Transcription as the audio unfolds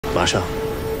马上，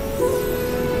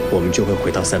我们就会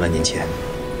回到3万年前。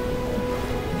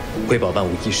为保万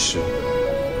无一失，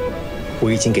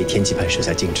我已经给天机盘设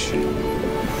下禁制。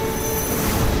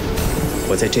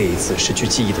我在这一次失去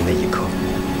记忆的那一刻，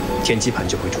天机盘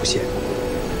就会出现。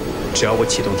只要我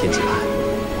启动天机盘，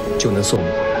就能送我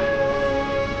们回来。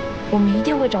我们一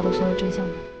定会找到所有真相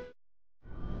的。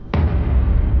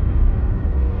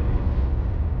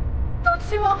宗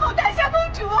齐王后，诞下公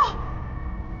主。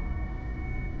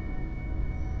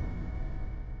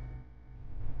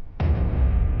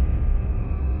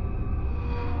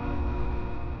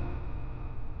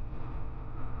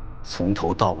 从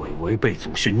头到尾违背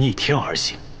祖训、逆天而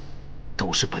行，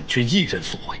都是本君一人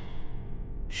所为，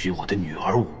与我的女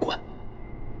儿无关。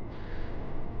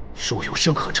若有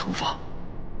任何惩罚，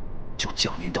就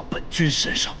降临到本君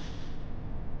身上。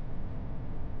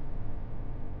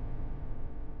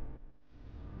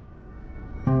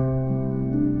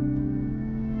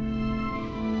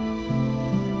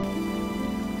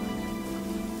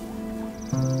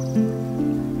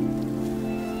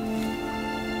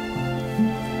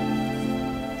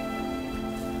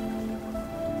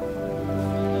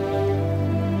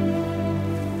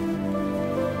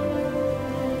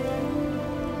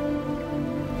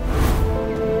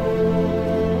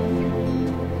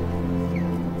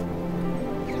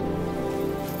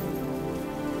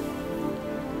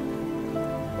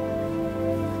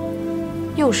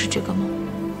又是这个梦，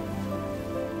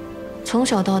从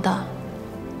小到大，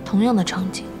同样的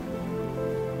场景，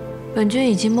本君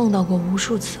已经梦到过无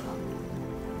数次了。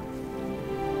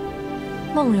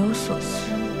梦有所思，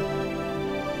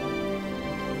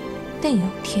定有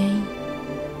天意。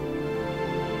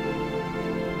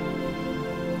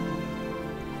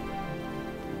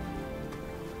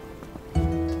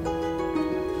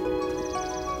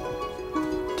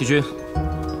帝君。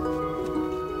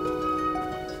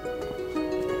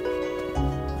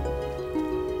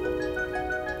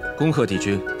 恭贺帝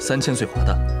君3000岁华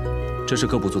诞，这是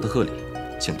各部族的贺礼，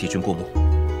请帝君过目。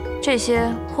这些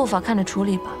护法看着处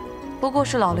理吧，不过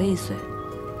是老了1岁，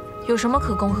有什么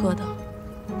可恭贺的？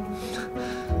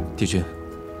帝君，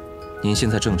您现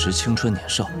在正值青春年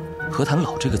少，何谈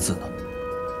老这个字呢？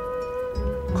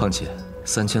况且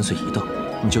3000岁一到，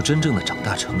你就真正的长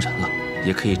大成人了，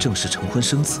也可以正式成婚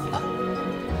生子了。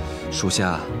属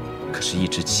下可是一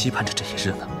直期盼着这一日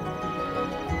呢。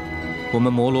我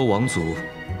们摩罗王族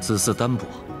子嗣单薄，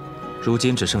如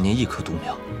今只剩您一棵独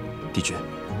苗。帝君，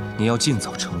你要尽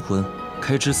早成婚，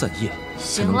开枝散叶。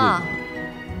行了，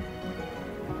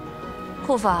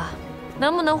护法，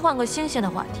能不能换个新鲜的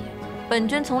话题？本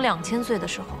君从2000岁的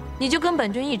时候，你就跟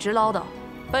本君一直唠叨，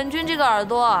本君这个耳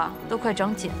朵啊，都快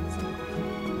长茧子。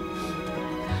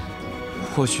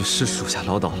或许是属下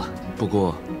唠叨了，不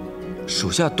过，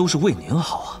属下都是为您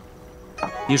好啊。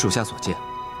依属下所见，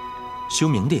修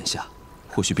明殿下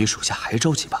或许比属下还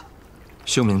着急吧。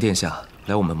修明殿下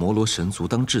来我们摩罗神族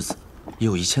当质子，也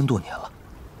有1000多年了。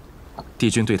帝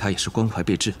君对他也是关怀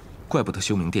备至，怪不得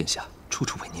修明殿下处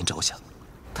处为您着想。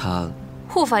他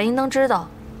护法应当知道，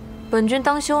本君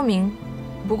当修明，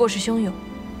不过是兄友。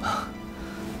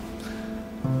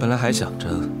本来还想着，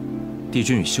帝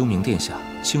君与修明殿下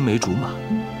青梅竹马，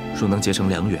若能结成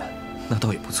良缘，那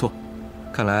倒也不错。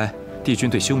看来帝君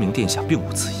对修明殿下并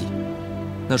无此意。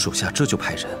 那属下这就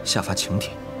派人下发请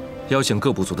帖，邀请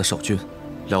各部族的少君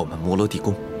来我们摩罗地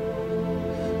宫。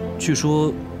据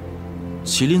说，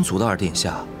麒麟族的2殿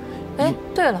下……哎，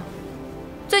对了，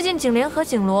最近景莲和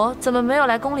景罗怎么没有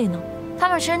来宫里呢？他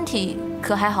们身体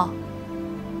可还好？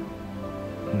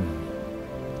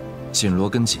锦罗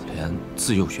跟锦莲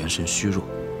自幼元神虚弱，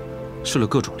试了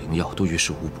各种灵药都于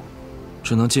事无补，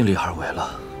只能尽力而为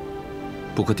了。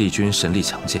不过帝君神力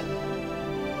强健，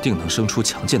定能生出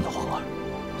强健的皇儿，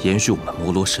 延续我们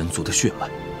摩罗神族的血脉。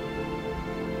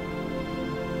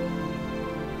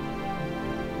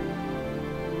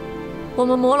我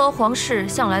们摩罗皇室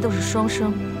向来都是双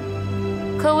生，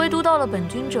可唯独到了本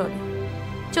君这里，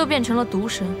就变成了独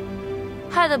生，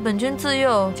害得本君自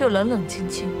幼就冷冷清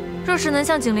清。若是能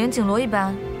像景莲、景罗一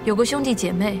般有个兄弟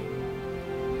姐妹，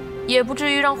也不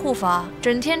至于让护法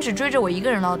整天只追着我一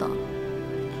个人唠叨。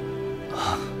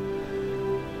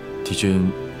帝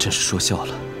君真是说笑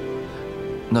了。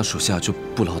 那属下就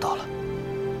不唠叨了，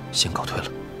先告退了。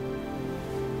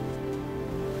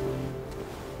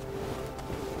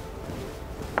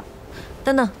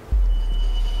等等，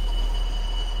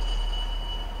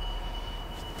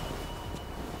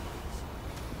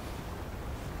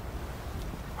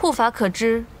护法可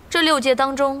知这6界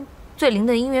当中最灵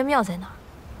的姻缘庙在哪儿？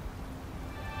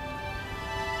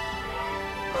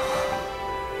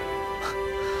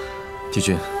帝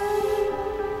君，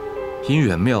姻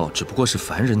缘庙只不过是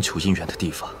凡人求姻缘的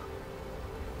地方。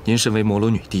您身为摩罗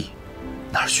女帝，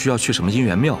哪需要去什么姻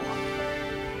缘庙啊？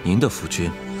您的夫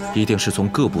君一定是从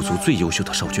各部族最优秀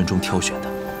的少君中挑选的。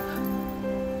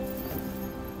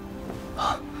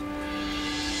啊，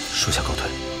属下告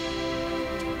退。